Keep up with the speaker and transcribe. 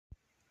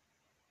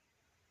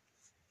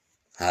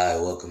Hi,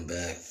 welcome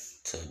back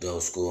to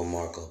Adult School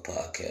Marco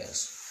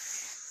Podcast.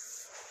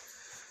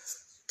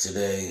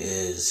 Today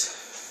is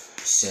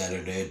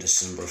Saturday,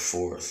 December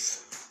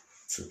 4th,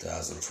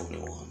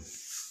 2021.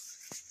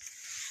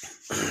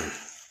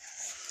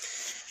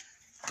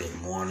 Good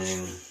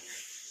morning,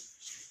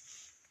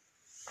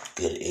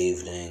 good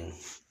evening,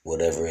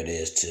 whatever it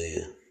is to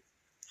you.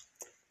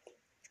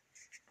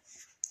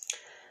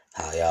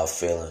 How y'all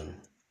feeling?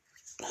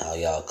 How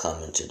y'all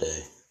coming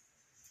today?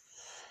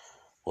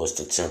 What's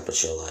the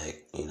temperature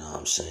like? You know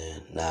what I'm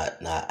saying?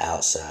 Not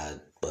outside,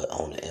 but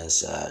on the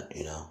inside,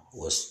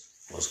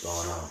 what's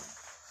going on?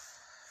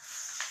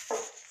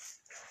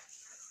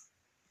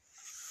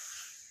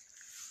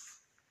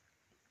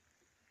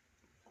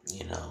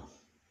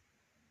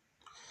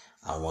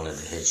 I wanted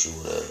to hit you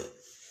with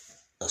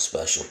a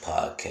special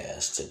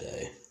podcast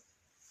today.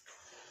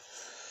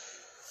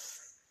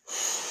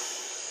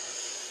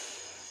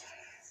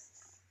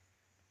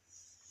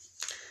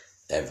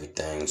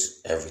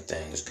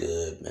 Everything's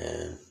good,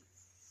 man.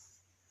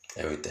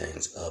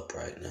 Everything's up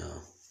right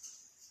now.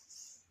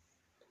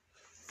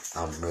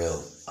 I'm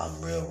real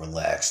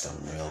relaxed.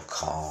 I'm real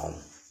calm.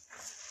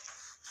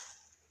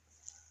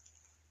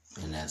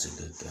 And that's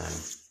a good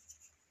thing.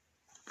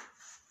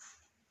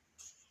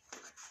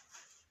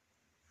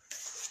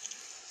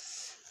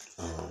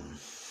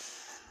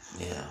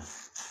 Yeah.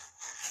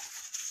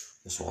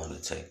 Just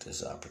wanted to take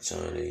this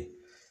opportunity.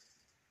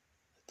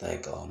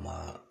 Thank all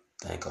my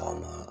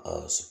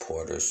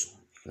supporters.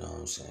 You know what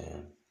I'm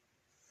saying?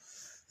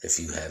 If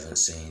you haven't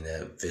seen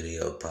that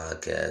video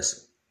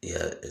podcast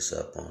yet, it's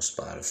up on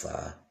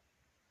Spotify.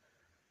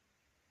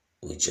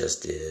 We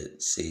just did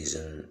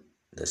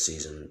the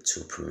season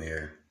 2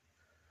 premiere.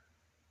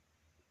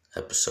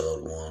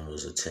 Episode 1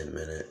 was a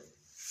 10-minute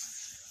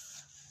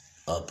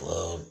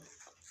upload.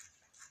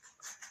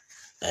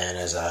 And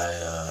as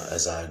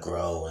I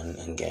grow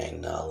and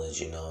gain knowledge,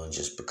 and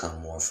just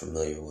become more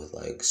familiar with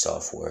like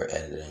software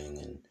editing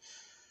and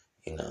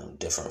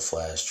different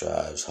flash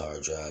drives,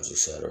 hard drives,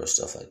 etc.,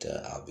 stuff like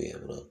that, I'll be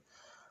able to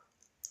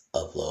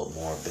upload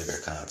more bigger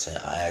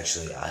content. I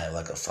have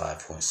like a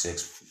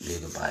 5.6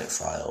 gigabyte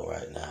file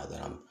right now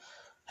that I'm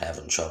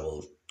having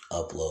trouble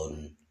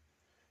uploading.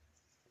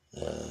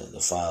 The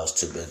file's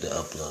too big to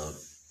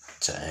upload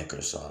to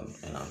Anchor, so I'm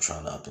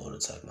trying to upload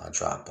it to like my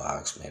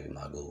Dropbox, maybe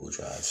my Google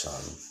Drive,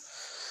 something.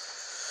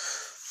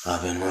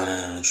 I've been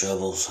running into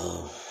trouble,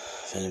 so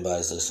if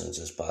anybody's listening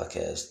to this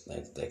podcast,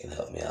 they can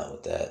help me out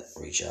with that.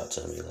 Reach out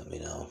to me, let me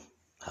know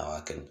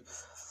how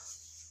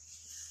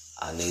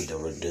I need to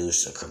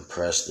reduce or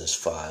compress this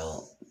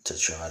file to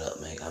try to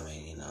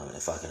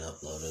if I can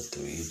upload it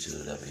through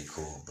YouTube, that'd be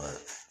cool, but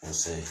we'll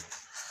see.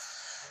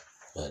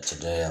 But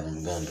today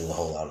I'm going to do a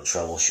whole lot of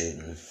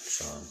troubleshooting,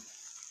 so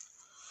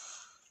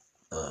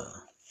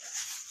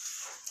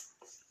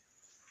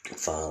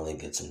finally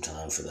get some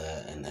time for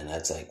that, and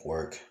that's like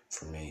work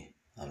for me.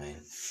 And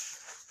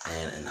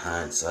in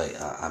hindsight,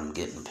 I'm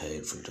getting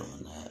paid for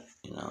doing that,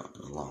 in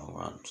the long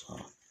run, so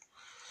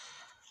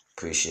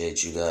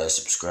appreciate you guys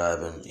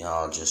subscribing.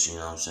 Y'all just,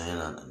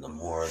 the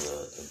more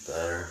the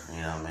better,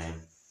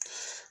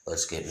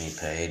 Let's get me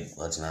paid.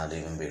 Let's not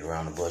even beat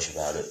around the bush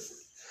about it.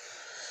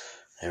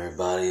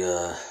 Everybody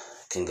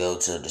can go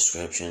to the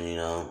description,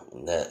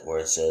 that where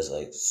it says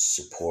like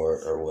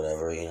support or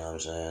whatever,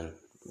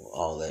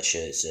 all that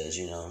shit says,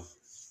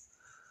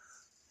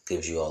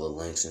 gives you all the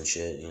links and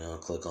shit,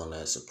 click on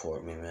that,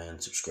 support me,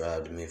 man.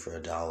 Subscribe to me for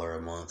 $1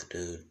 a month,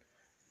 dude.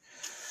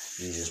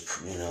 You just,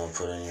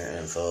 put in your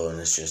info and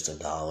it's just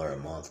 $1 a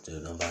month,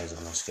 dude. Nobody's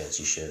on no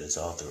sketchy shit. It's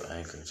all through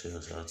Anchor too,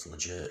 so it's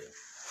legit.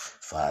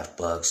 $5,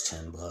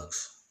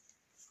 $10.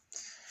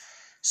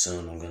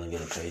 Soon I'm gonna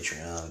get a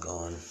Patreon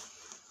going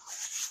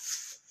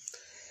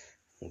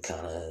and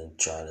kind of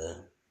try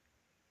to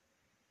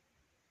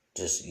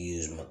just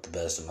use the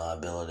best of my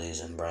abilities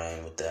and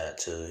brain with that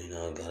too.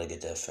 Gotta get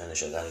that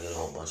finished. I gotta get a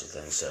whole bunch of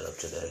things set up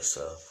today.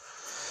 So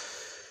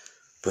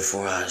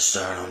before I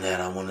start on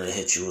that, I wanted to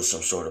hit you with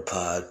some sort of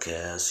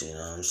podcast. You know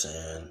what I'm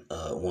saying?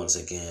 Once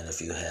again, if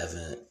you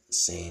haven't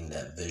seen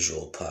that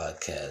visual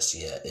podcast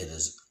yet, it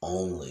is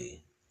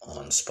only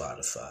on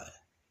Spotify.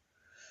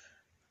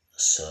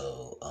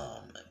 So,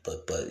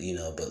 but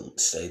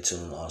stay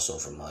tuned also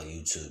for my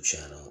YouTube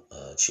channel,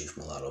 Chief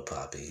Mulatto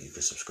Poppy. You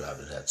can subscribe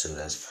to that too.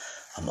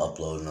 I'm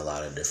uploading a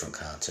lot of different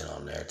content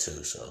on there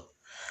too. So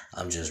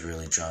I'm just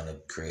really trying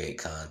to create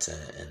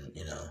content and,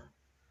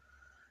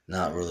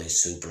 not really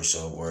super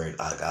so worried.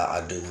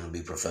 I do want to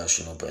be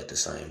professional, but at the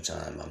same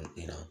time,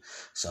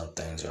 some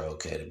things are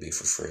okay to be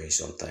for free.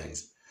 Some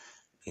things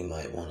you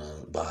might want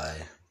to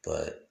buy,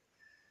 but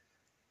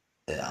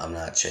yeah, I'm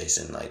not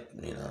chasing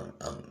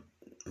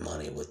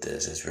money with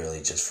this. It's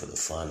really just for the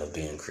fun of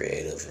being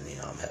creative, and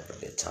I'm having a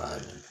good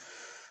time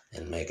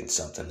and making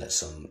something that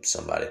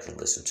somebody can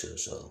listen to.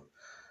 So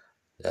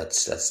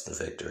that's the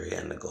victory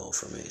and the goal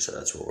for me. So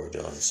that's what we're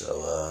doing.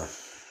 So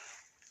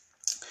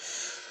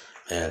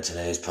and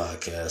today's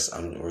podcast,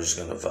 we're just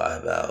gonna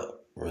vibe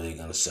out. Really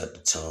gonna set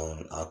the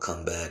tone. I'll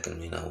come back and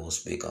we'll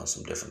speak on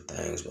some different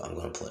things, but I'm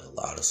gonna play a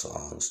lot of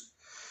songs.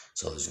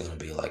 So there's gonna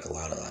be like a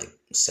lot of like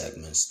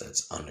segments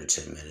that's under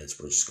 10 minutes.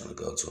 We're just gonna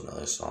go to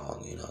another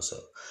song, you know. So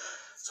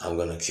I'm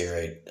gonna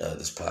curate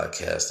this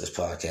podcast. This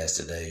podcast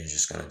today, you're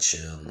just gonna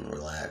chill and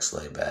relax,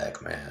 lay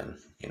back, man.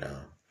 You know,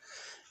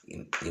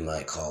 you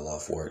might call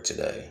off work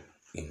today.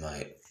 You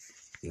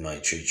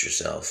might treat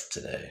yourself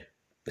today.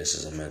 This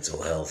is a mental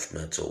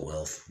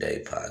wealth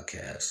day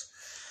podcast.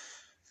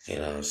 You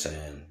know what I'm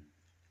saying?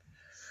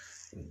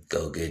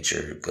 Go get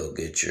your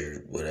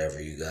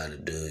whatever you gotta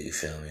do, you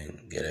feel me?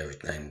 Get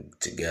everything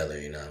together,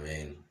 you know what I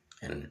mean?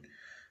 And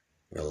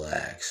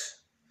relax.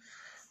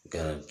 I'm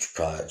gonna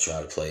probably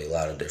try to play a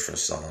lot of different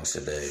songs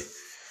today.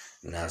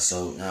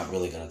 Not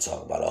really gonna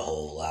talk about a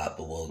whole lot,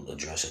 but we'll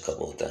address a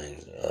couple of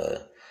things.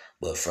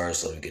 But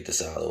first, let me get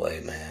this out of the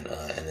way, man.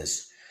 And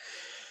it's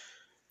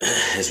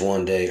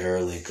one day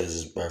early because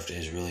his birthday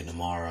is really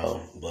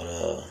tomorrow.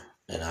 But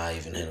and I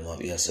even hit him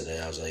up yesterday.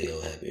 I was like,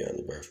 "Yo, happy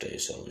early birthday!"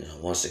 So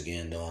once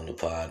again, on the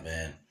pod,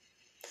 man.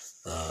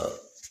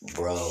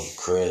 Bro,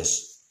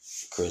 Chris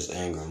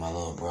Ingram, my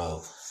little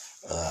bro.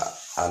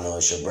 I know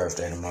it's your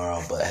birthday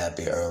tomorrow, but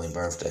happy early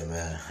birthday,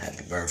 man.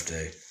 Happy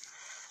birthday.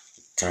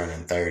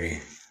 Turning 30.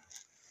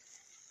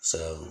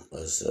 So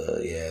it's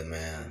yeah,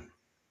 man.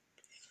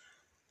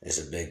 It's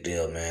a big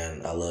deal,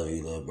 man. I love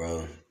you, little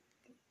bro.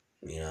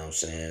 You know what I'm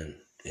saying?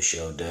 It's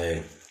your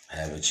day.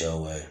 Have it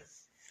your way.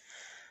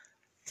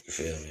 You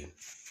feel me?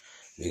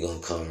 We gonna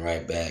come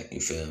right back,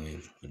 you feel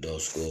me?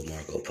 Adult School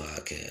Marco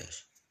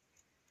Podcast.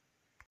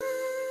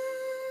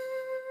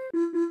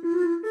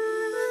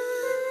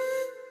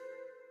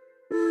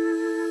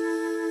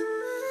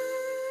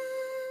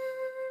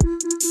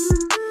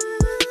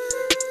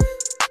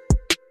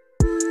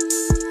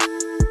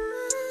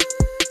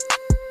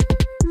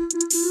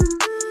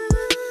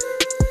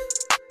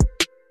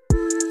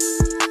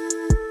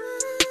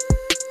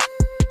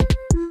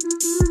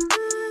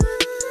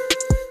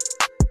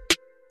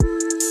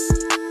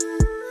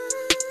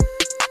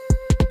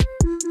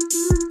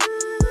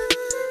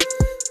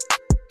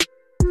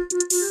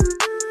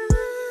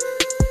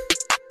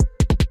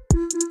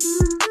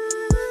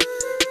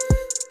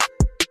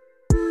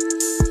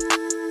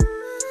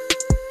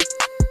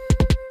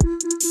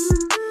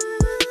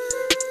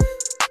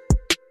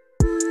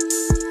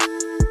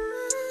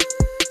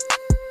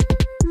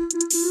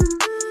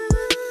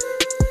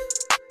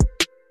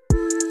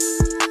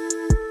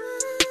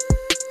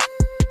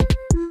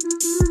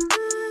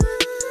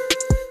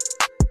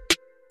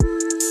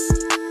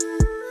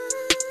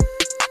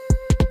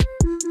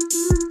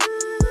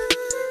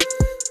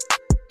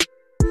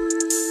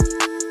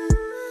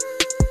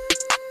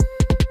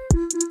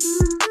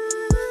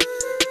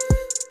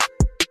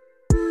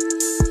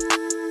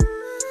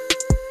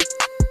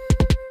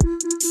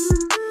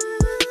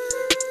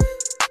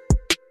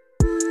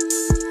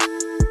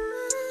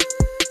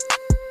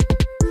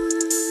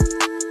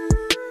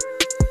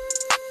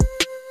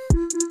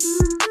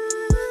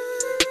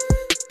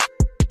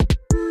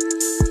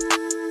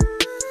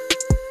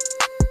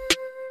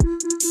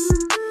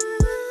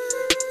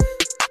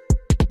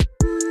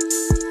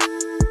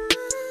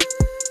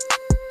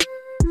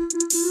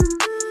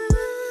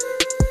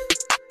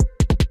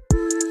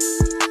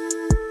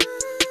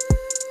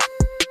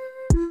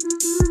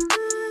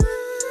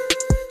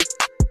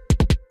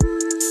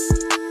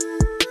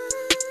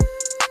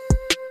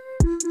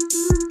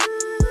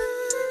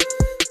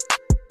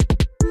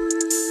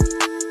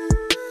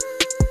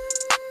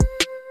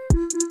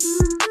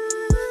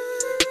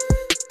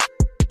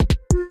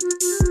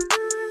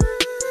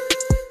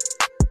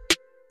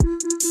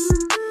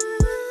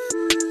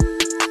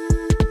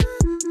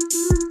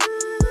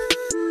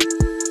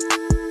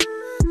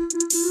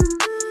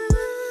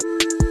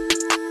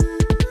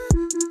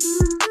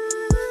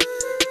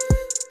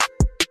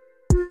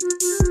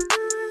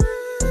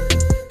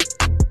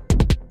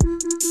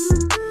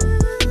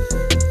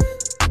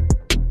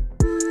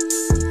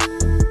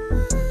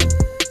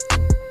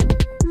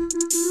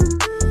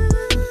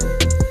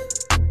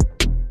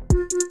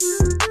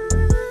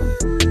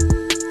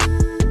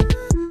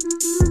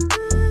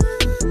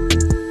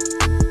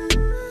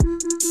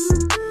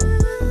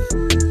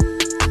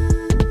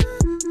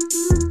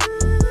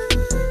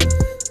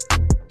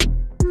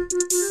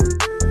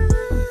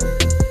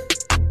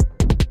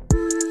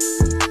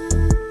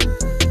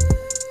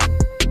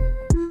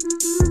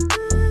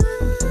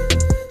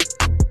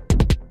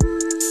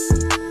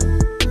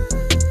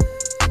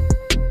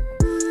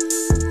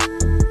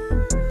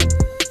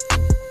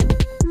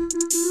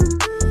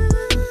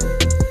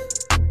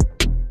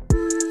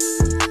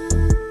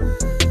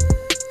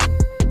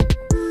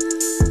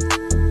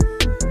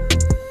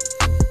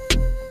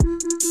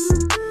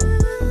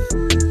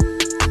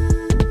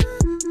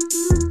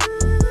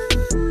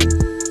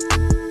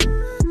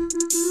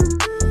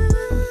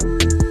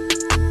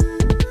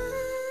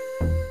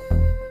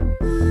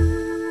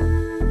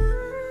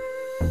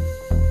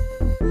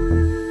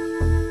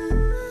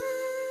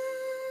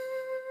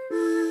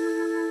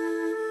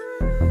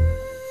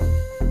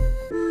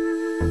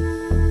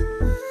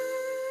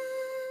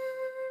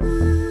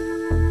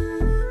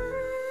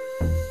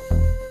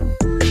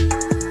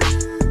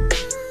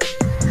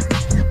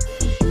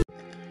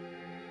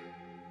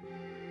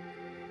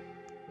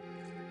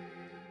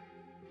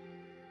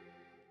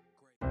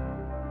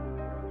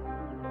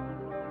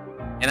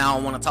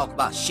 don't want to talk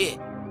about shit.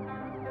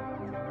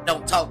 I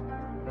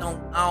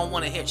don't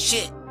want to hear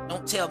shit.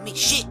 Don't tell me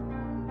shit.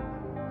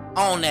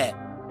 On that.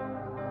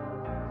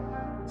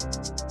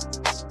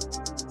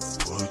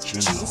 What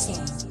you know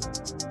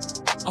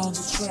on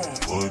the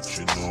track? What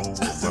you know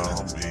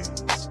about me?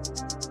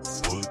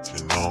 What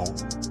you know?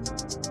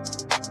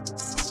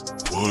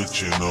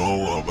 What you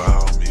know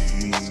about me?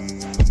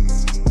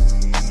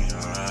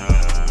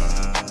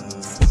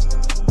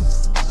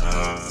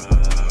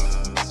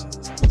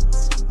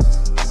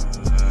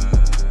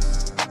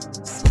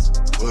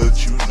 What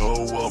you know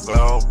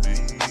about me?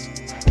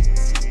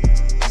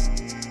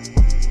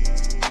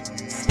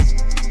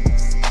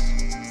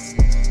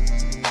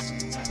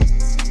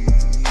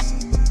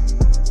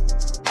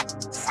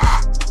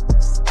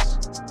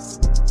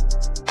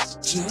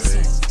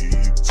 They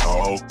keep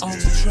talking.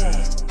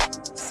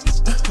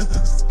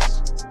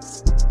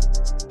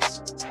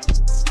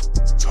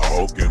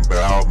 Talking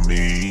about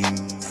me.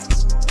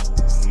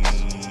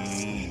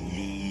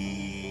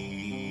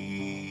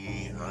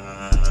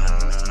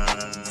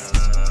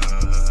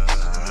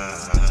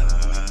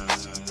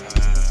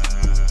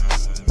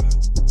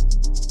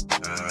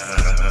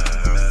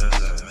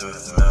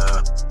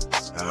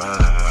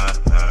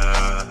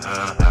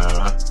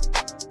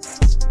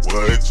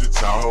 What you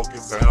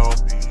talking about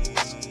me?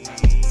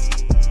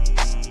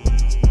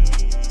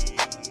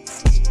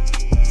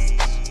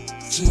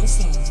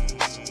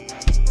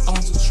 On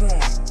the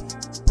track.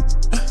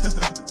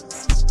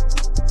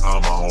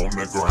 I'm on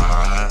the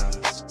grind.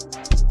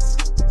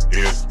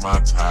 It's my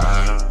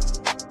time.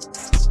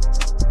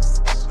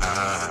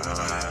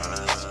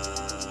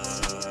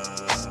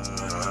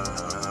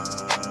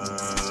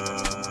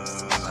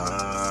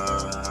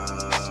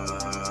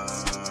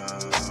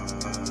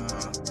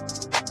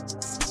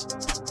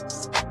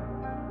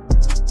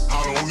 I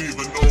don't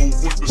even know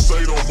what to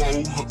say no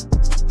more.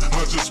 I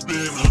just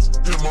been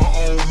in my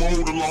own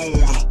mode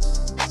alone.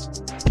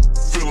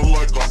 Feeling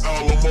like an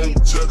Alamo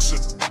Texan.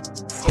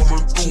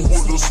 Coming through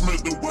with a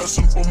Smith &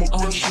 Wesson from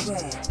aggression.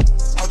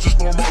 I just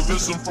learned my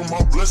lesson from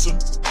my blessing.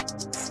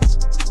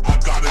 I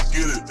gotta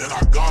get it, and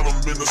I got them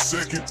in a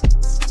second.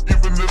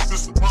 Even if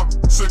it's my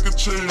second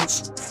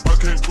chance, I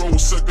can't grow a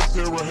second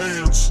pair of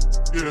hands.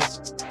 Yeah,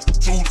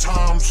 2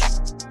 times.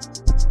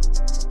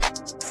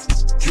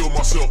 Kill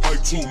myself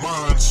like 2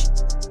 minds.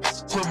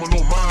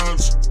 Criminal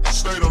minds,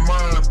 state of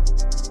mind.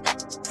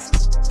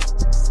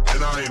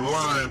 And I ain't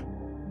lying.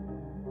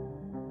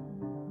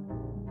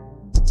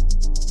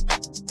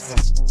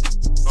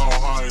 No,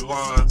 I ain't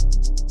lying.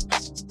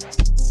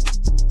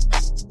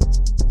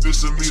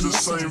 This and me the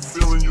same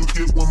feeling you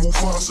get when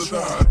Mufasa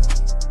died.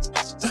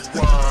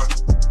 Why?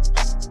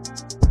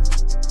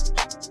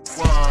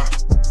 Why?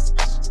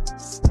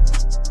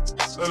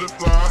 Let it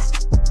fly.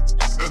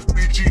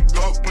 FBG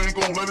duck, we ain't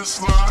gon' let it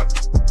slide.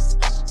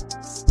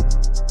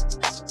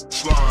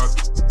 Slide.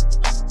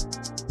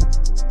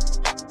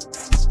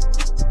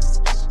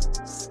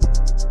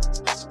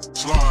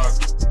 Slide.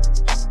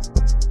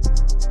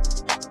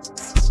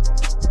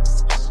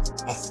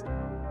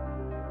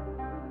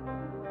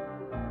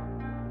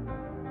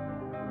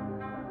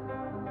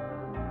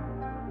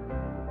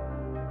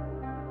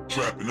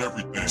 Trapping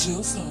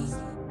everything.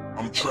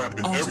 I'm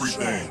trapping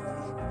everything.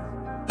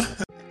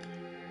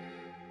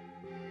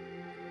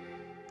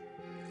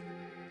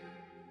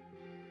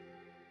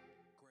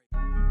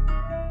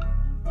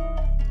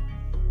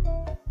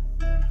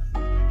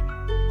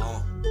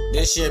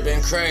 This shit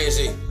been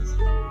crazy.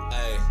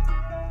 Hey,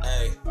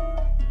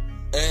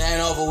 it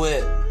ain't over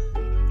with.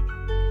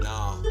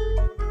 No.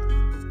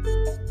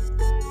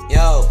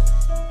 Yo,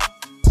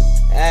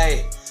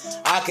 hey,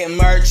 I can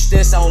merch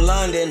this on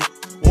London.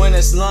 When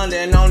it's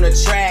London on the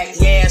track,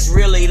 yeah, it's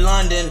really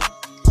London.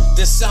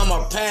 This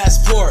summer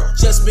passport,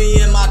 just me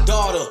and my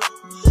daughter.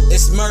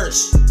 It's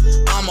merch.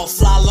 I'ma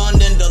fly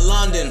London to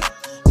London.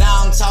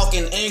 Now I'm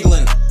talking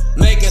England,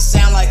 make it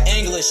sound like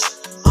English.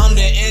 I'm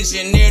the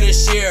engineer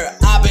this year,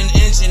 I've been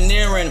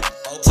engineering.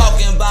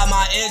 Talking about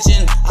my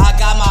engine, I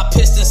got my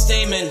piston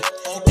steaming.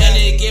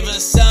 Any given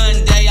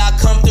Sunday, I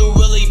come through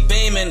really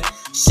beaming.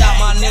 Shout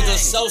my nigga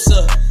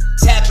Sosa,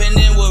 tapping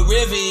in with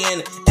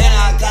Rivian. And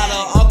I got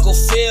a Uncle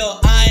Phil,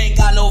 I ain't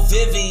got no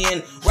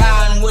Vivian.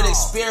 Riding with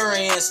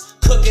experience,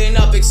 cooking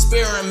up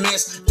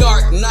experiments.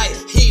 Dark Knight,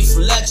 Heath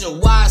Ledger,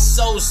 why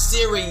so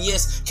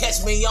serious?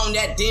 Catch me on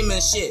that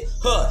demon shit,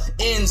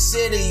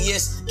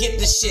 insidious. Get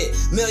the shit,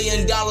 $1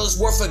 million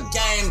worth of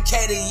game.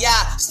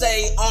 KDI,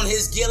 stay on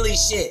his gilly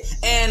shit.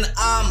 And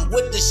I'm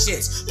with the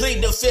shits,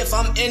 plead the fifth,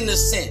 I'm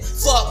innocent.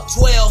 Fuck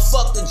 12,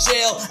 fuck the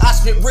jail, I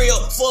spit real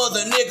for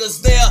the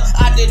niggas there.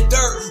 I did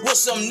dirt with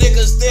some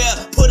niggas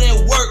there, put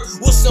in work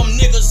with some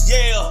niggas,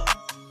 yeah.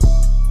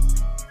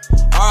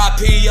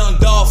 R.I.P. Young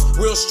Dolph,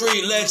 real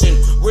street legend,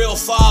 real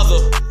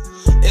father.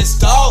 It's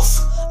Dolph,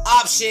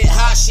 op shit,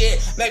 hot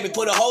shit, make me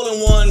put a hole in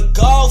one.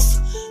 Golf,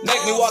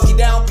 make me walk you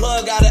down,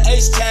 plug out of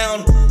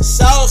H-Town.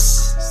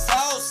 Sauce,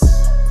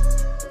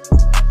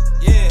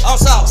 yeah, on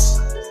sauce,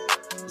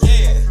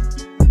 yeah,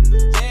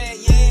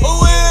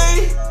 ooh,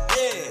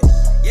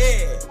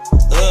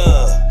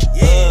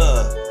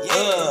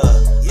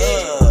 yeah,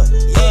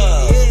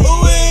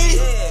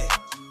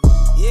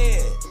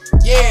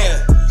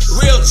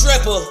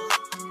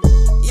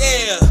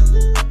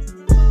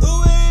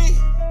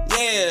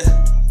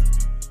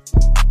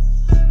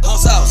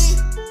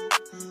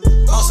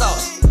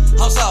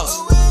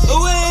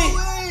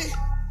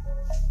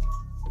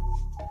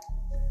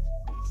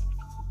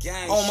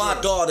 On my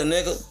daughter,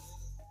 nigga.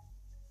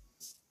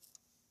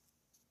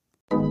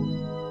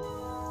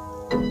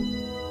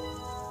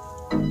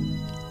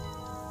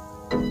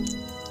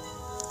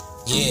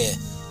 Yeah.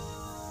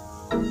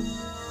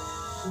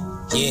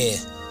 Yeah.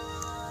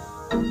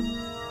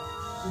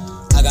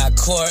 I got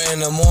court in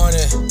the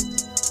morning.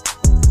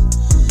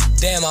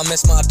 Damn, I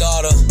miss my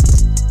daughter.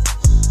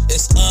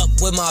 It's up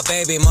with my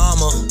baby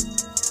mama.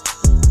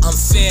 I'm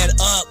fed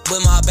up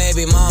with my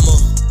baby mama.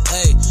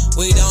 Hey,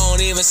 we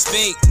don't even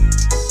speak.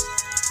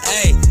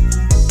 Hey,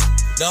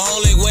 the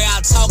only way I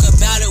talk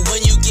about it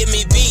when you give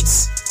me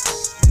beats.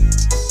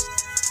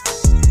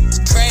 It's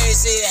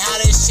crazy how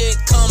this shit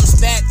comes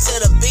back to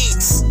the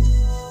beats.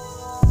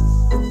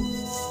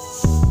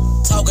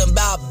 Talking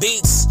about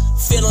beats,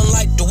 feeling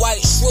like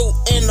Dwight Schrute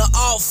in the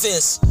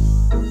office.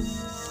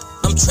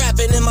 I'm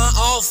trapping in my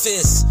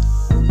office.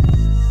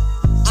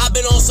 I've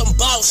been on some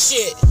boss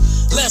shit.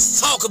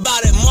 Let's talk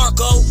about it,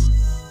 Marco.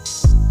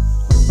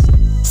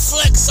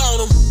 Flex on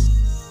them.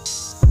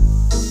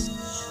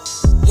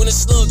 When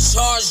this little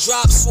charge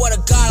drops, swear to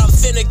God, I'm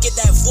finna get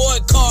that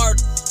void card.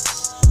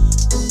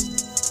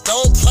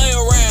 Don't play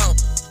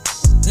around.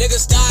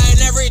 Niggas dying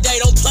every day,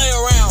 don't play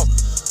around.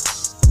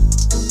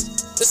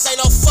 This ain't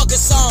no fucking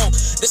song.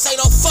 This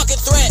ain't no fucking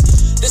threat.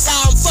 This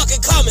how I'm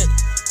fucking coming.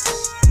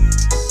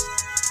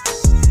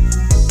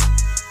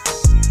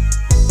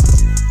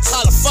 This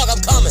how the fuck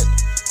I'm coming.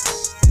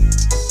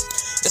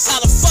 This how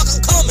the fuck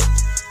I'm coming.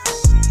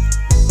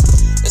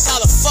 This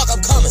how the fuck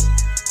I'm coming.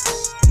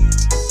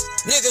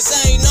 Niggas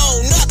ain't know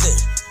nothing.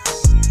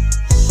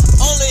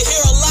 Only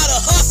hear a lot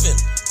of huffing.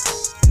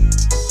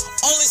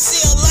 Only see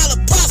a lot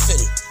of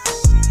puffing.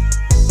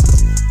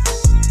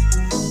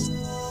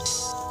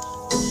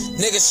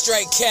 Niggas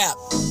straight cap.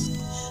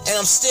 And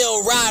I'm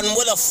still riding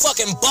with a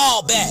fucking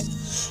ball bat.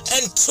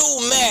 And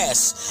 2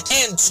 masks.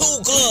 And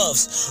 2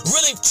 gloves.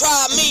 Really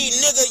try me,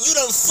 nigga, you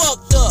done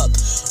fucked up.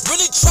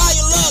 Really try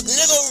your luck,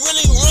 nigga,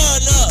 really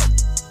run up.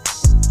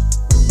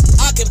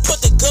 I can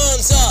put the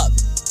guns up.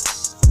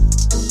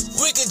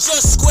 We can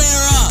just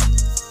square up.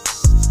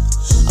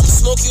 I'm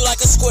smoke you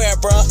like a square,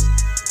 bruh.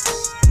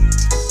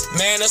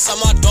 Man, that's on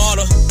my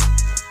daughter.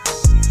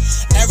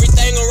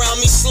 Everything around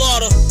me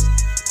slaughter.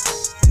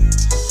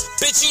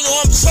 Bitch, you know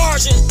I'm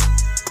charging.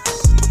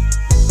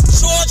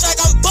 Charge like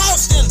I'm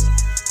Boston.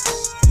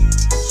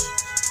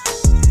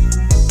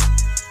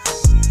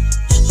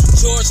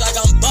 George like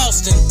I'm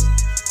Boston.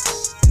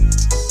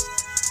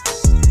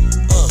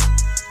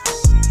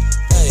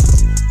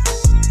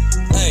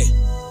 Hey,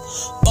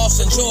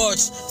 Boston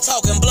George,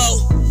 talking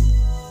blow.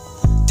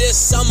 This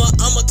summer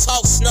I'ma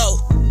talk snow.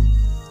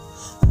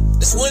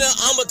 This winter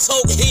I'ma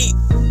talk heat.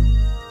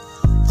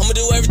 I'ma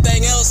do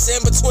everything else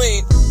in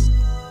between.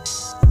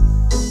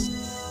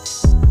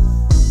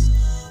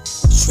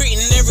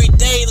 Treating every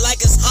day like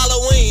it's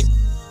Halloween.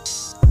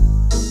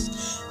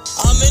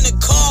 I'm in the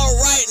car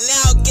right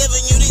now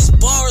giving you these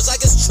bars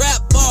like it's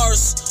trap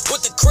bars.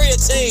 With the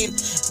creatine,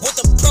 with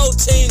the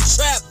protein,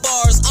 trap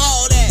bars,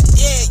 all that,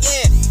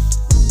 yeah.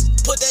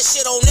 Put that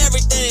shit on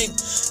everything.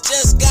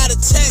 Just got a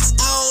text,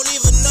 I don't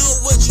even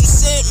know what you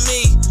sent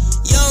me.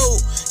 Yo,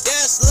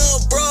 that's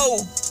Lil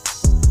Bro.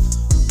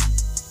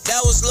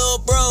 That was Lil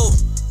Bro.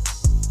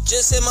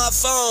 Just hit my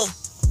phone.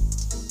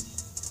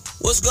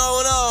 What's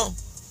going on?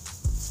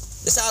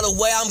 This how the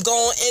way I'm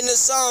going in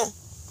this song.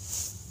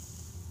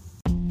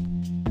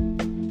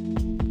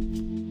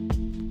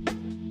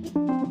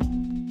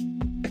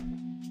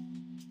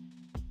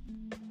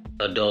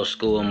 Adult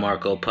School and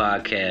Marco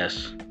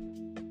Podcast.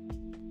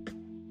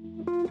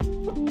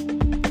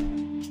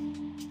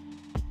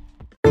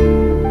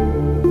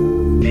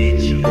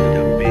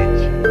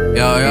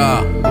 Yo.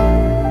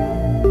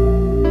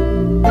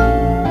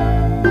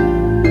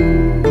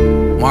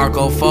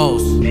 Marco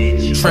Fos.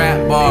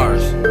 Trap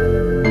bars.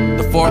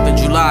 The 4th of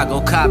July,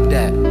 go cop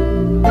that.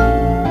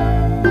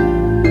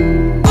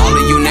 All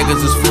of you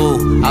niggas is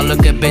fool. I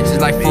look at bitches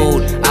like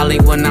food. I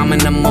leave when I'm in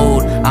the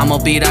mood. I'm a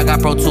beat, I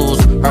got Pro Tools.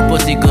 Her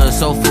pussy good,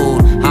 so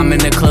food. I'm in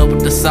the club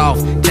with the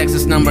South.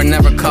 Texas number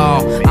never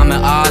call. I'm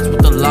at odds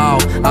with the law.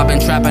 I've been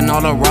trapping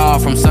all the raw.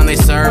 From Sunday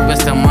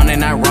service to Monday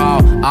night raw.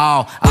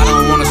 I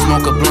don't wanna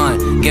smoke a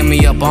blunt. Give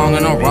me a bong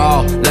and a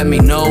raw. Let me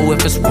know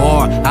if it's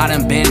war. I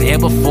done been here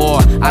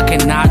before. I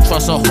cannot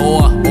trust a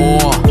whore.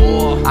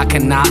 Or I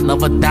cannot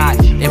love a thot.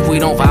 If we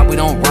don't vibe, we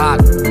don't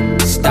rock.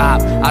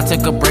 Stop. I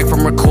took a break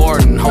from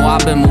recording.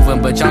 I've been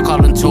moving, but y'all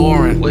callin'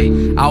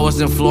 touring. I was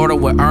in Florida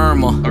with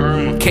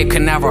Irma. Cape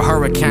Canaveral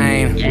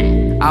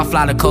hurricane. I'll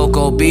fly to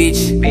Cocoa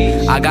Beach.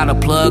 I got a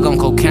plug on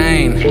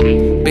cocaine.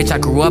 Bitch, I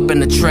grew up in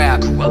the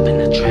trap.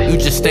 You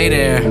just stay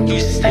there.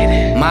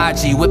 My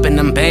G whipping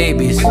them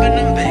babies.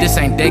 This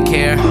ain't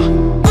daycare.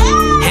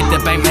 Hit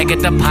the bank, make a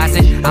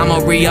deposit. I'ma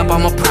re-up,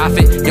 I'm a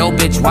profit. Yo,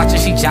 bitch, watchin',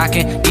 she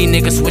jockin'. These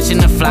niggas switching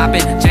to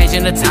flopping.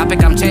 Changing the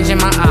topic, I'm changing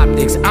my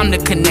optics. I'm the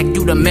connect,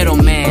 you the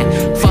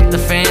middleman. Fuck the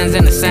fans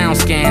and the sound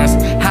scans.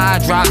 How I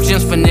drop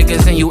gems for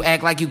niggas and you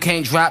act like you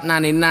can't drop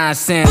 99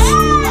 cents.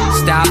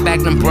 Stop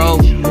acting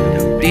broke.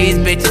 These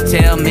bitches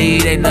tell me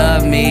they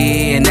love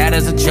me, and that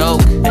is a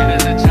joke.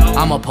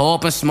 I'ma pull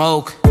up and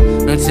smoke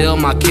until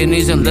my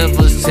kidneys and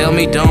livers tell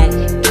me don't.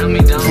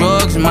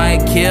 Drugs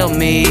might kill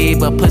me,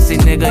 but pussy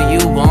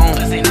nigga you won't.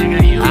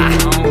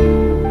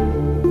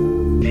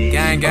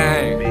 Gang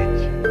gang.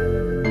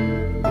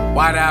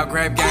 White Out,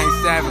 Grape Gang,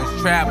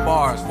 Savage, Trap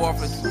Bars,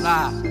 4th of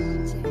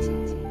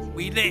July.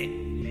 We lit.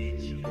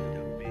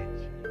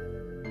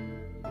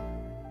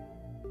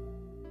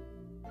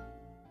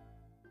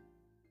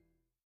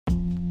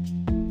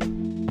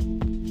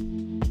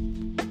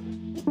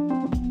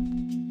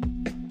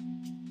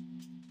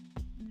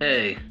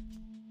 Hey,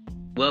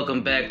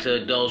 welcome back to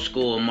Adult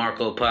School and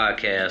Marco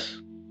Podcast.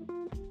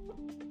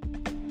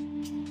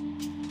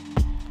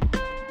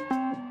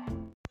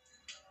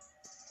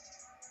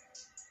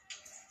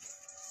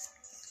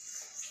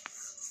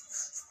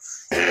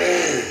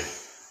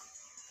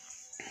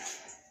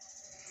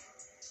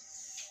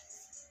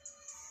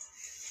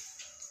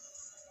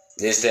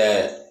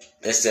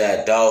 It's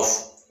that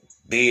Dolph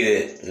Beat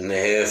It in the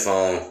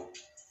headphone.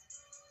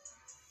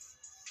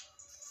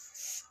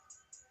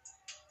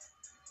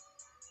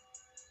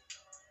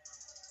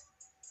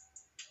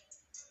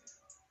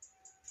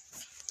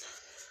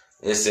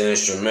 It's the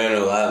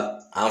instrumental.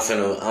 I'm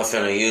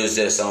finna use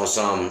this on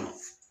something.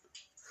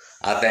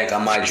 I think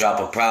I might drop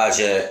a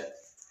project.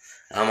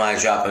 I might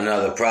drop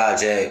another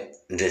project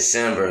in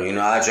December. You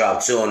know, I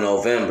dropped 2 in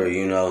November,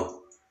 you know.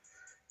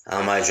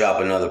 I might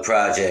drop another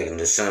project in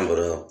December,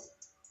 though.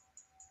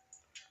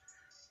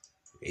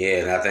 Yeah,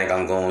 and I think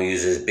I'm going to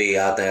use this beat.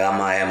 I think I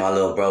might have my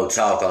little bro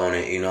talk on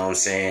it, you know what I'm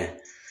saying?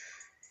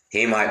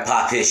 He might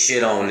pop his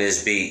shit on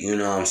this beat, you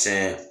know what I'm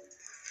saying?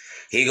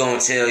 He going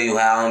to tell you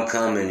how I'm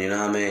coming, you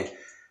know what I mean?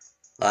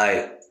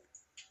 Like,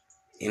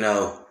 you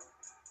know,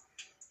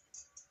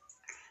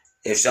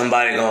 if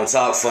somebody going to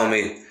talk for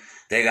me,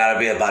 they got to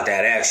be about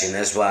that action.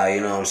 That's why,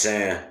 you know what I'm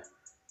saying?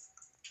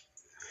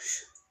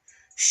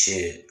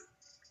 Shit.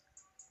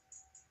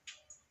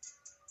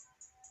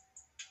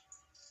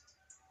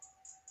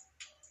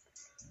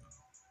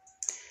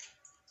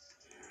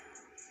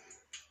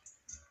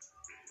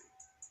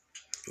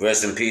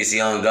 Rest in peace,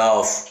 Young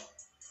Dolph.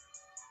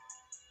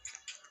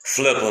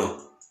 Flipper.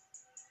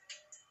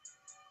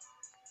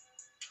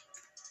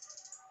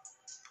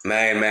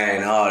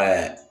 Man, all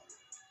that.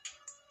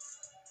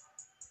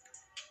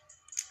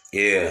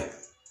 Yeah.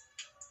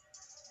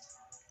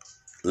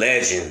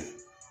 Legend.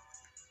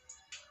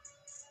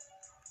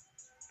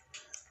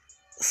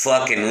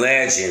 Fucking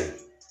legend.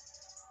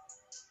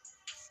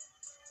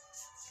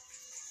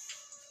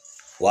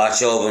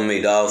 Watch over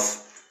me,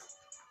 Dolph.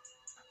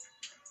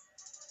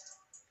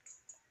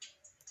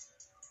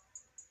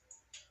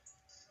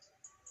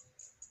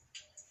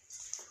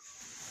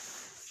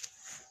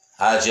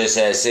 I just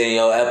had seen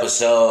your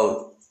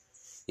episode,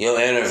 your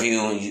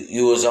interview,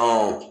 you was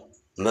on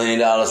 $1 million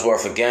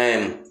worth of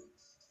game.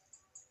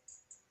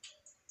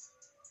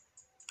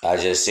 I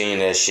just seen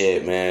that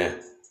shit, man.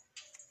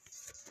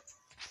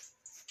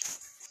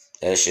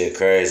 That shit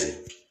crazy.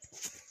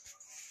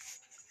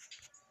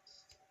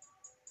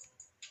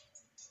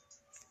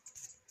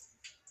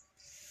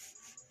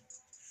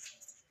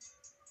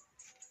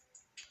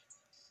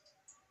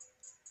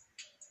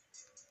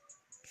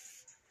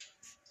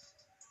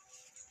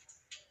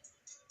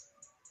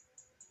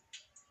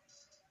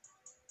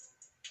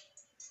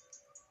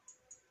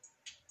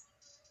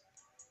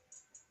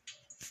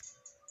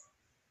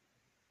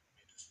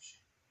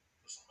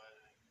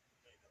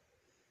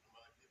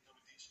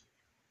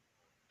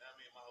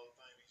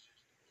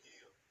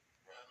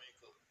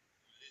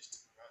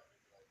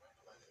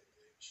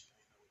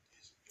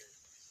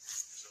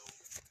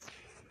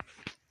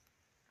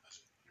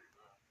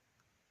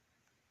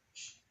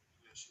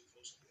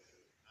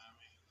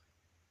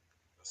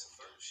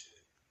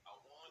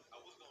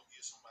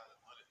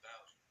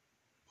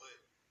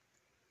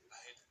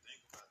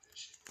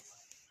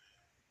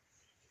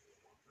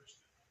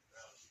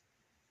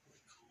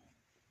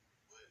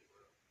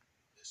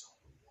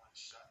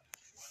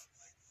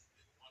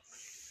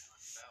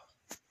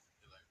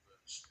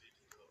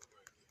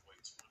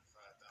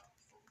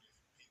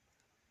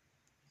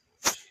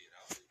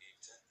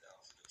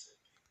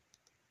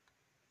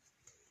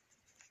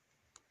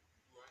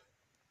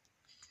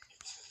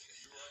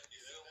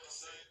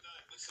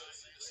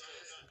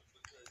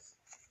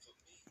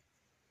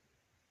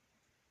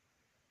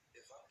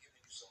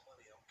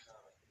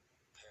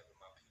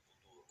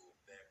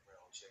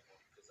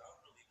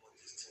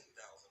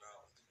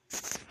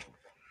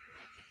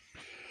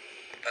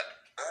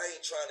 I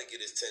ain't trying to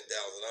get his $10,000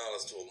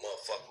 to a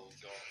motherfucker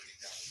who's going to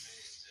get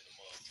bands and a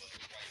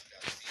motherfucking wife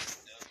got a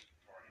BMW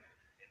party,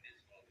 and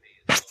this is going to pay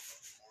his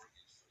motherfucking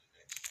mortgage for the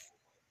next 4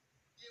 months.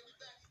 Yeah, we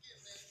back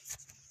again, man.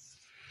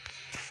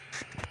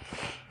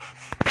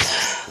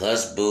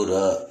 Let's boot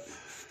up.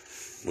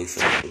 We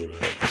finna boot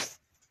up.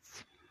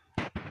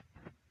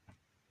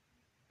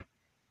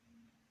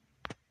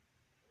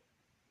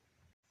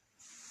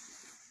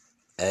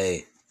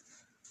 Hey,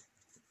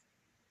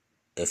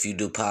 if you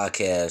do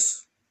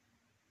podcasts,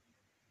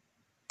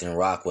 then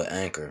rock with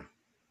Anchor.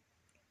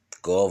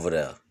 Go over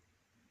there.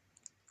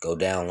 Go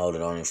download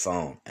it on your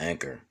phone.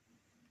 Anchor.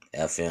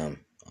 FM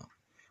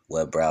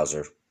web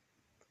browser.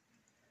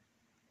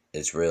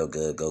 It's real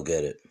good. Go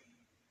get it.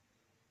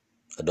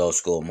 Adult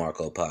School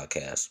Marco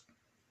Podcast.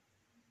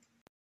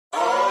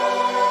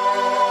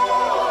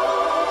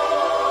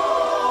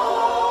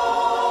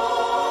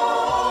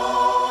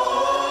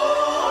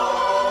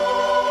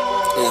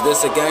 Is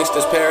this a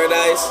gangster's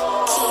paradise?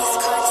 Keys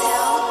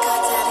Cartel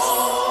got that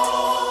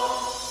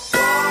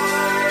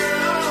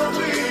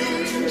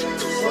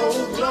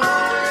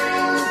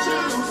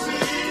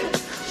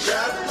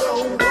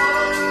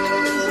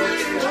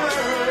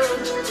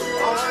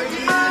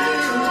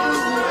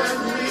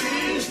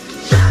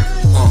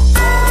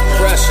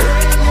Pressure.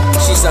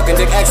 She sucking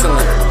dick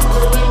excellent.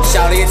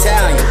 Shawty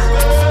Italian,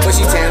 but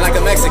she tan like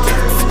a Mexican.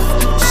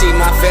 She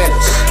my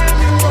fetish.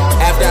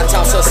 After I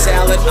toss her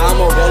salad,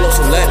 I'ma roll up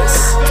some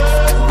lettuce.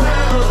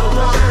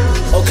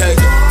 Okay,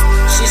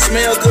 she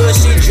smell good,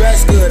 she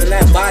dress good, and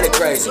that body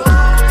crazy.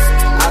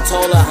 I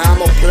told her how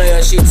I'm a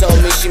player, she told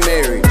me she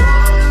married.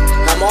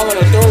 I'm all in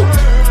her throat.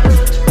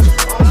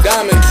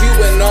 Diamond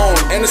Cuban on,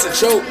 and it's a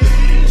joke.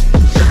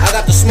 I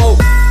got the smoke.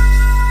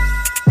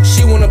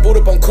 She wanna boot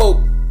up on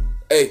coke.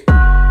 Ay,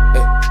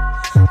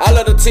 ay. I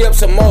let her tee up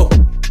some more.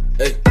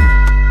 Ay.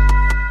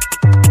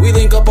 We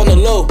link up on the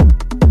low.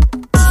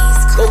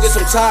 Go get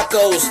some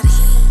tacos.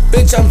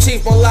 Bitch, I'm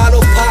Chief Mulatto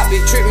Poppy.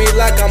 Treat me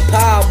like I'm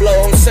Pablo.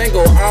 I'm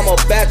single, I'm a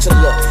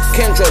bachelor.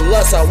 Kendra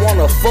Lust, I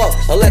wanna fuck.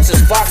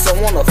 Alexis Fox, I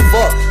wanna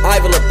fuck.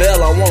 Ivy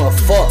LaBelle, I wanna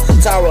fuck.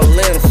 Tyra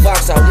Lynn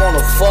Fox, I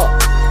wanna fuck.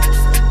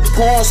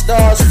 Porn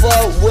stars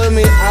fuck with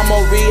me, I'm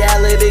a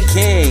reality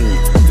king.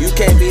 You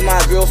can't be my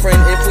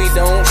girlfriend if we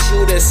don't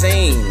shoot a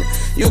scene.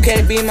 You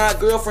can't be my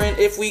girlfriend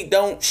if we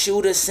don't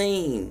shoot a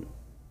scene.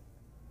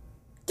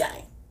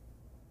 Dang.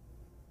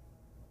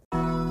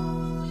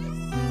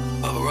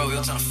 Bro, we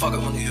all trying to fuck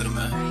up on the hitter,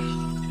 man.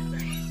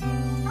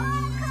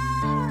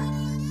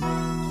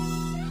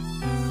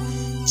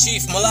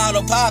 Chief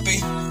Mulatto Poppy,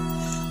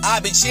 I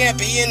be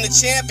champion the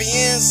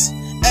champions.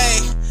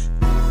 Ayy,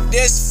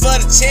 this for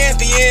the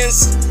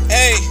champions.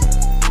 Ayy,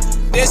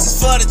 this is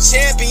for the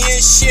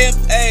championship.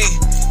 Ayy,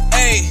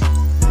 ayy,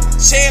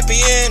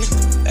 champion.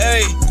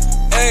 Ayy,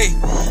 ayy,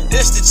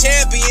 this the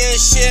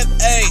championship.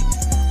 Ayy,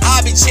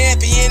 I be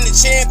champion the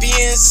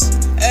champions.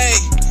 Ayy,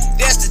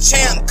 that's the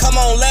champ. Come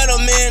on, let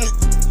 'em in.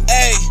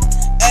 Ayy,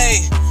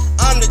 ayy,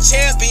 I'm the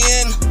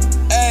champion.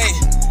 Ayy,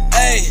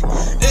 ayy,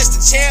 this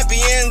the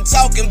champion.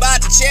 Talking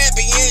about the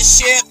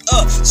championship.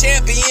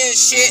 Champion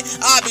shit.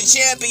 I be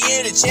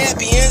champion the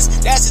champions.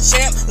 That's the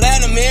champ.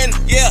 Let 'em in.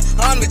 Yeah,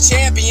 I'm the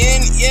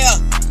champion. Yeah,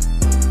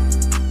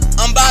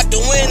 I'm about to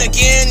win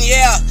again.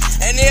 Yeah,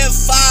 and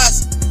if I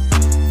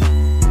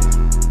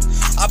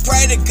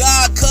pray to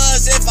God,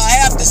 cause if I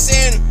have to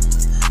sin,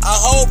 I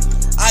hope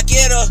I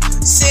get a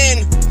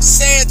sin.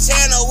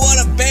 Santana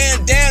with a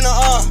bandana,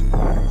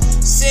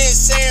 Sin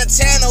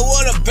Santana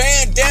with a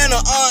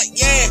bandana,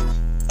 yeah,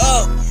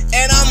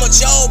 and I'm a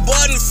Joe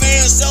Budden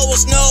fan, so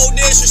it's no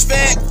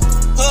disrespect,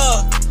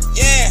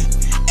 yeah,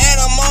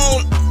 and I'm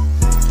on,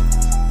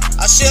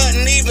 I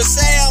shouldn't even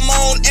say I'm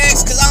on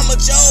X, cause I'm a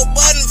Joe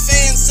Budden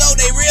fan, so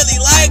they really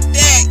like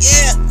that,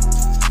 yeah,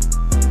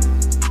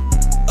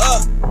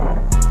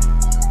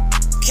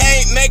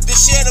 can't make the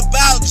shit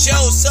about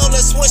Joe, so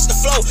let's switch the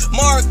flow.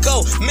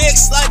 Marco,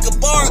 mix like a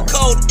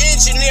barcode.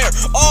 Engineer,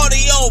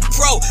 audio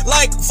pro,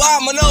 like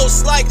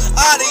Vamonos, like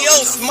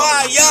adios,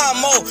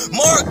 Miami.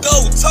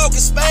 Marco,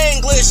 talking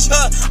Spanglish,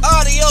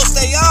 adios,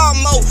 te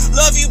amo.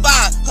 Love you,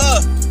 bye,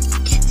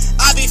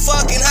 I be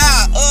fucking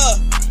high,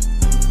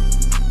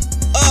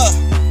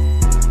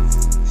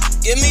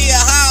 give me a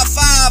high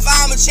five,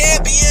 I'm a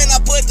champion. I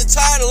put the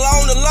title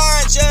on the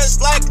line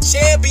just like a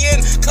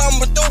champion.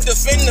 Coming through,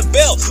 defend the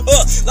belt,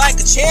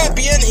 like a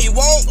champion, he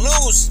won't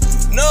lose.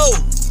 No,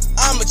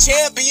 I'm a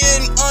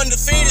champion,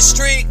 undefeated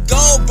streak.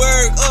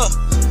 Goldberg,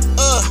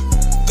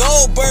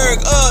 Goldberg,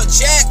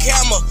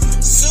 jackhammer,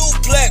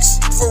 suplex,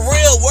 for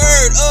real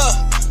word,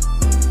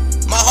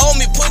 my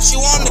homie put you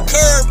on the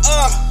curb,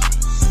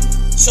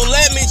 so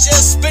let me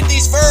just spit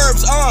these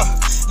verbs,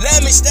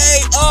 let me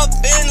stay up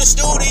in the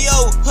studio,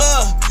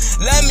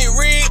 let me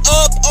read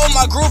up on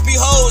my groupie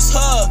hoes,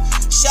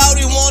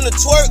 Shawty wanna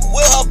twerk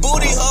with her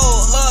booty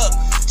hole,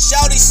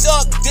 Shawty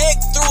suck dick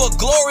through a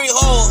glory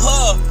hole,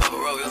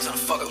 Bro, we all trying to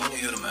fuck up on the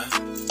hitter, man.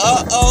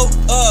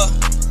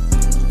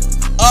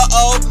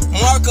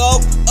 Marco,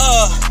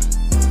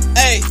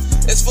 hey,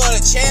 it's for the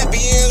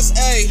champions,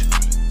 hey,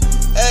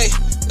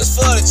 it's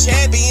for the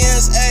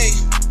champions, hey,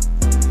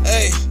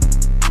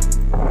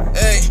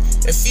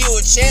 if you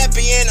a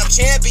champion, I'm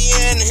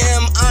champion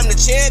him, I'm the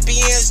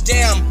champions,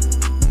 damn,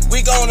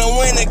 we gonna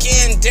win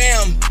again,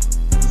 damn,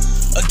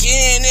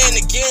 again and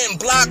again,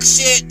 block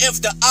shit,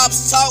 if the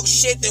ops talk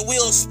shit, then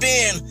we'll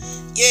spin,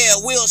 yeah,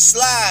 we'll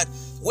slide,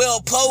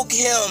 we'll poke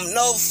him,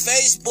 no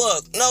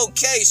Facebook, no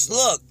case,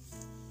 look,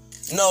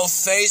 no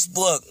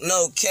Facebook,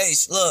 no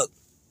case, look,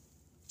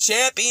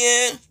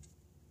 champion.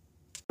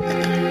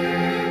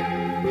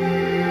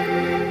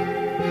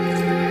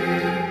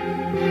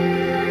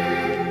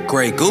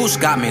 Grey Goose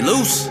got me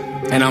loose.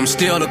 And I'm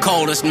still the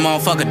coldest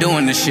motherfucker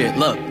doing this shit.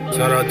 Look.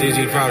 Shout out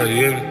DG Product, you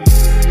hear me?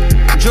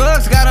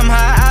 Drugs got them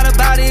high, out of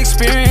body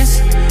experience.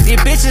 These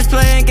bitches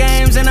playing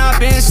games and I've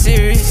been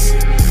serious.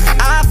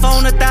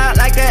 iPhone a thought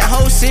like that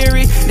whole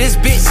series. This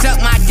bitch suck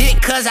my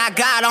dick cause I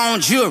got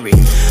on jewelry.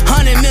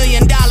 $100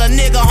 million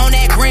nigga on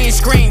that green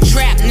screen.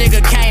 Trap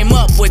nigga came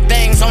up with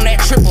things on that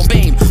triple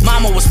beam.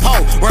 Mama was poor,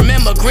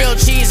 remember grilled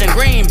cheese and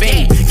green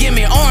bean. Give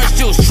me orange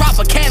juice,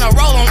 Tropicana,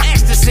 roll on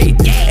ecstasy.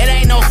 It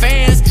ain't no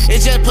fans,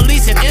 it's just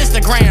police and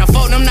Instagram.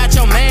 Fuck them, not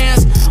your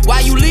mans.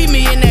 Why you leave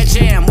me in that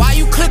jam? Why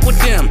you click with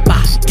them?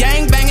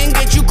 Gang banging,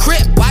 get you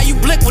crip. Why you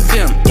blick with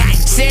them?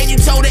 Said you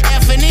told the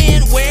effing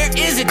in, where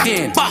is it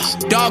then?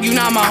 Dog, you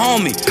not my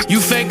homie.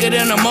 You faker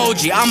than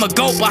emoji. I'm a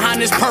goat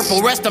behind this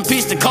purple. Rest in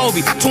peace to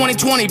Kobe.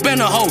 2020 been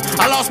a hoe.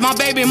 I lost my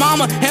baby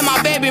mama and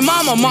my baby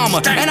mama.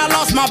 And I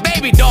lost my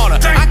baby daughter.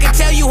 I can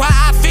tell you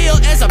how I feel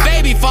as a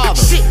baby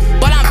father.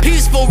 But I'm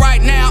peaceful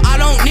right now. I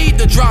don't need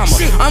the drama.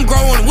 I'm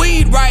growing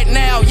weed right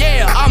now.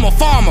 Yeah, I'm a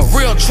farmer.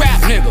 Real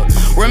trap nigga.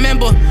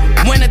 Remember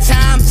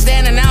wintertime,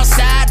 standing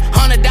outside,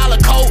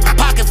 $100 coat,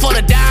 pocket full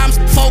of dimes.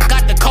 Folk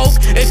got the coke.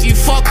 If you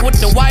fuck with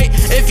the white,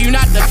 if you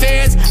not the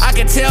feds, I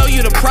can tell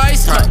you the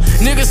price.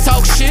 Niggas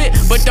talk shit,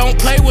 but don't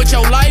play with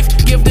your life.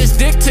 Give this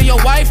dick to your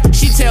wife,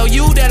 she tell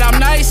you that I'm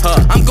nice.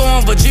 I'm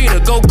going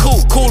Vegeta, go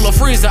cool, cooler,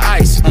 freezer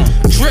ice.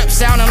 Drip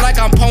sounding like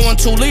I'm pouring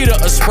 2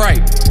 liters of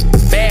Sprite.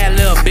 Bad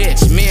little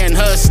bitch, me and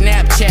her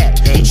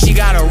Snapchat. She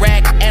got a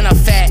rack and a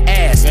fat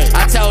ass.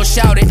 I told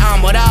Shouty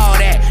I'm with all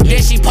that.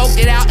 Then she poked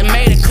it out and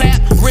made it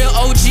clap. Real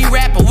OG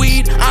rapper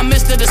weed, I'm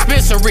Mr.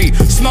 Dispensary.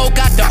 Smoke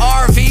out the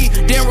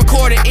RV, then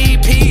record an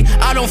EP.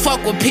 I don't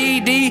fuck with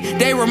PD,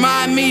 they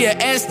remind me of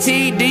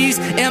STDs.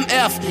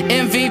 MF,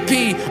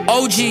 MVP,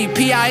 OG,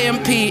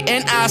 PIMP,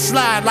 and I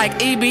slide like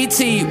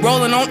EBT.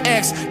 Rolling on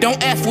X,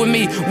 don't F with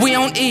me, we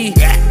on E.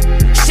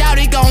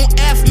 Shouty gon'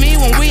 F me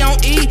when we on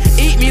E.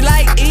 Eat me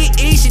like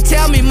EE. She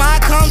tell me my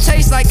cum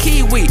tastes like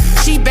kiwi.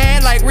 She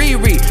bad like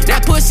Riri.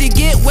 That pussy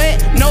get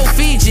wet, no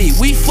Fiji.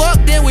 We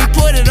fucked then we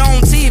put it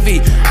on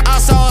TV. I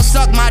saw her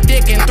suck my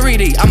dick in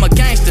 3D. I'm a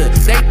gangster,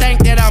 they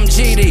think that I'm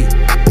GD.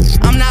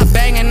 I'm not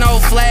banging no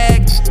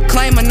flag,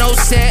 claiming no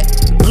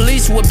set.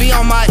 Police would be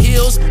on my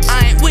heels,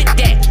 I ain't with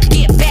that.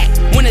 Get back,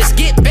 when it's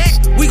get back,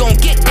 we gon'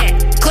 get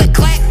that. Click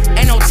clack,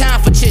 ain't no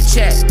time for chit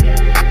chat.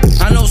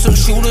 I know some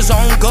shooters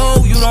on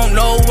go, you don't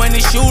know any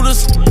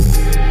shooters.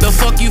 The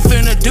fuck you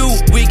finna do,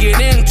 we get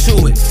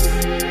into it.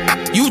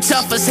 You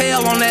tough as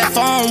hell on that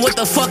phone, what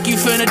the fuck you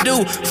finna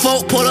do?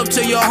 Folk pull up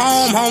to your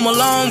home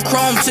alone,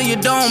 chrome to your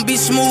dome. Be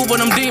smooth when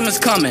them demons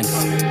coming.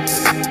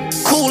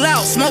 Cool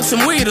out, smoke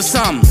some weed or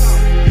something.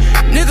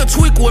 Nigga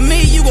tweak with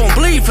me, you gon'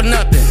 bleed for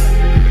nothing.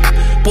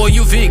 Boy,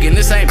 you vegan,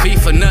 this ain't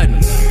beef for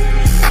nothing.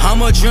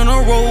 I'm a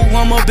general,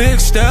 I'm a big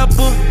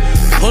stepper.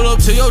 Pull up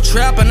to your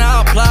trap and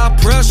I apply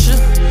pressure.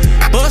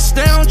 Bust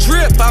down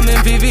drip, I'm in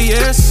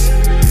VVS.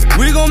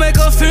 We gon' make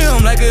a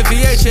film like a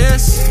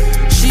VHS.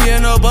 She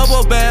in a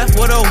bubble bath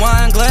with a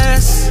wine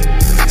glass.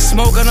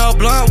 Smoking a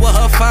blunt with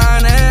her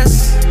fine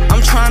ass.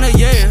 I'm tryna,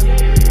 yeah.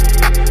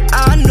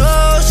 I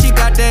know she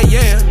got that,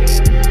 yeah.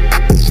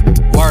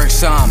 Work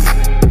some.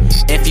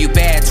 If you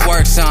bad,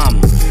 twerk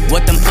some.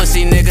 What them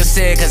pussy niggas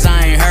said, cause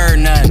I ain't heard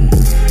nothing.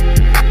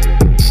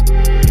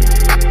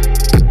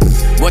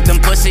 What them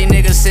pussy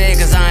niggas said,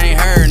 cause I ain't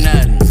heard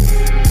nothing.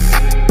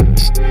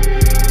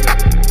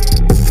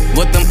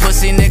 What them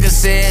pussy niggas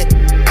said.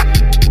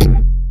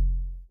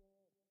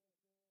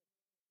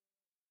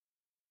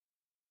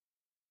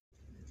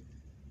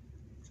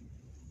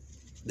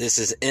 This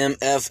is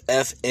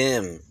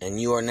MFFM, and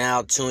you are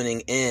now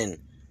tuning in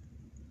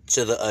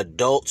to the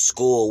Adult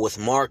School with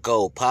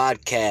Marco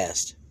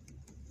podcast.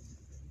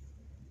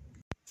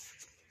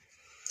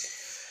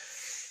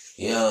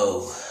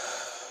 Yo,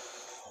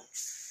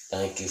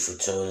 thank you for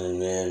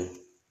tuning in.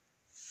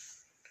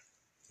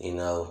 You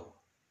know,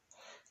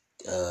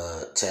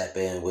 tap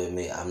in with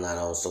me. I'm not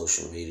on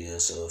social media,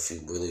 so if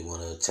you really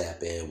want to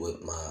tap in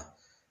with my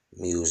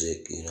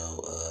music, you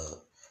know,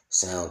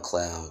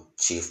 SoundCloud,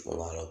 Chief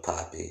Mulatto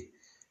Poppy,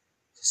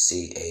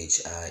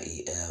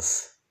 ChiefMalotto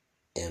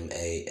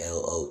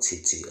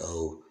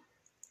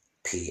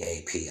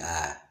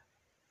PAPI,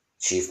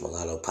 Chief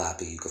Mulatto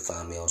Poppy. You can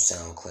find me on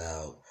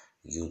SoundCloud,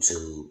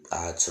 YouTube,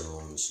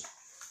 iTunes,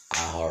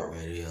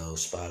 iHeartRadio,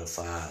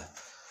 Spotify,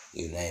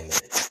 you name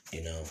it,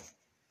 you know.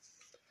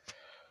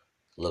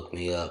 Look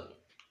me up,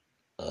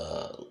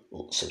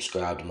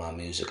 subscribe to my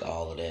music,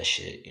 all of that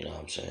shit, you know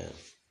what I'm saying?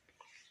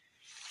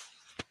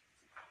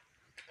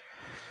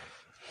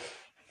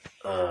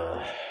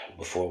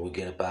 Before we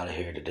get up out of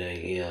here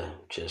today, yeah,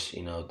 just,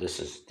 you know, this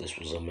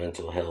was a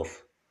mental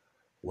health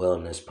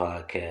wellness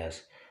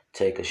podcast.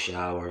 Take a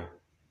shower,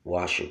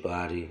 wash your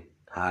body.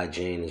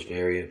 Hygiene is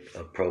very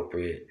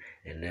appropriate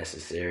and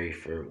necessary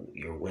for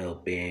your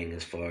well-being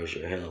as far as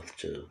your health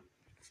too.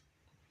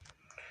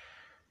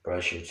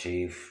 Brush your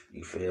teeth,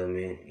 you feel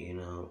me? You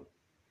know,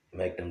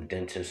 make them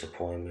dentist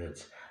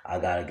appointments. I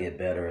gotta get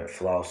better at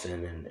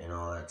flossing and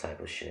all that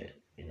type of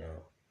shit, you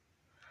know.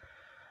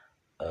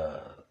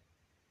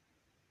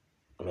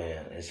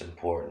 Man, it's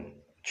important.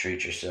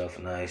 Treat yourself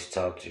nice.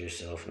 Talk to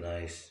yourself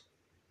nice.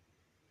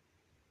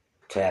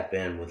 Tap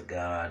in with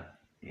God.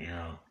 You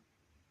know,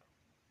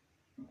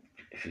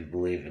 if you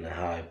believe in a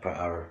higher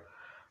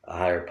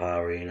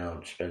power, you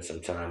know, spend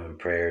some time in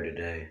prayer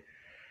today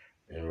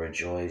and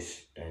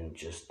rejoice and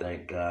just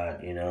thank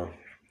God, you know.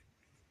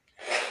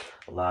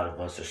 A lot of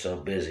us are so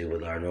busy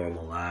with our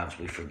normal lives,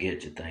 we forget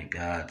to thank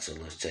God, so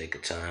let's take a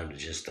time to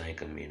just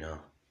thank Him, you know.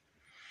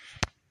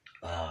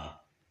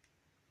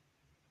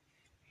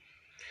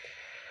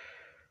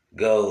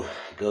 Go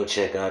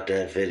check out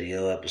that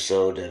video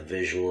episode, that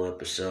visual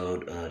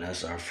episode.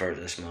 That's the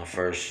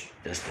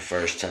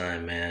first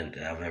time, man,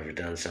 that I've ever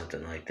done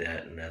something like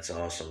that, and that's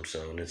awesome.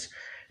 So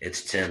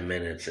it's 10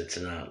 minutes. It's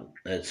not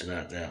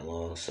that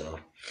long, so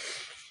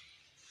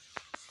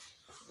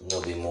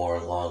there'll be more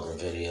longer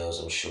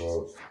videos, I'm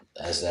sure,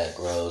 as that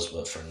grows,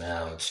 but for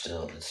now it's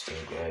still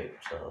great.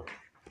 So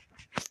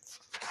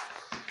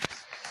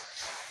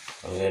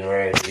I'm getting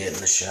ready to get in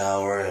the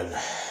shower and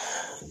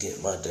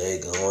get my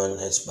day going.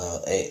 It's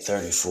about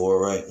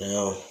 8:34 right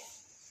now.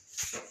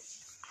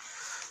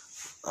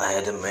 I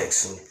had to make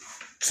some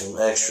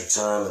extra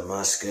time in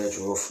my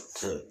schedule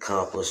to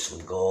accomplish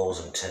some goals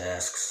and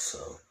tasks.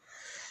 So,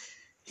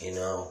 you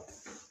know,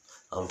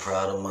 I'm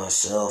proud of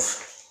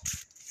myself.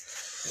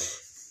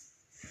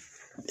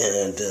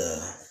 And,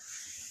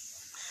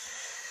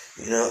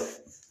 you know,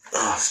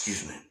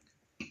 excuse me.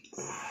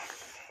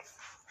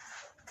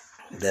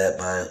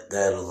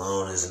 That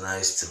alone is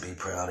nice to be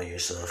proud of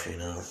yourself, you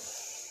know.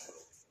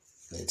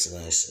 It's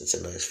nice. It's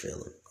a nice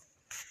feeling.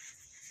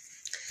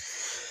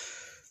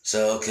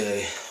 So,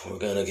 okay, we're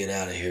going to get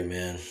out of here,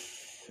 man.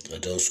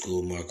 Adult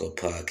School Marco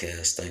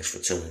Podcast. Thanks for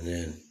tuning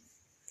in.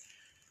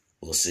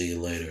 We'll see you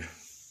later.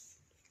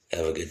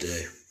 Have a good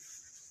day.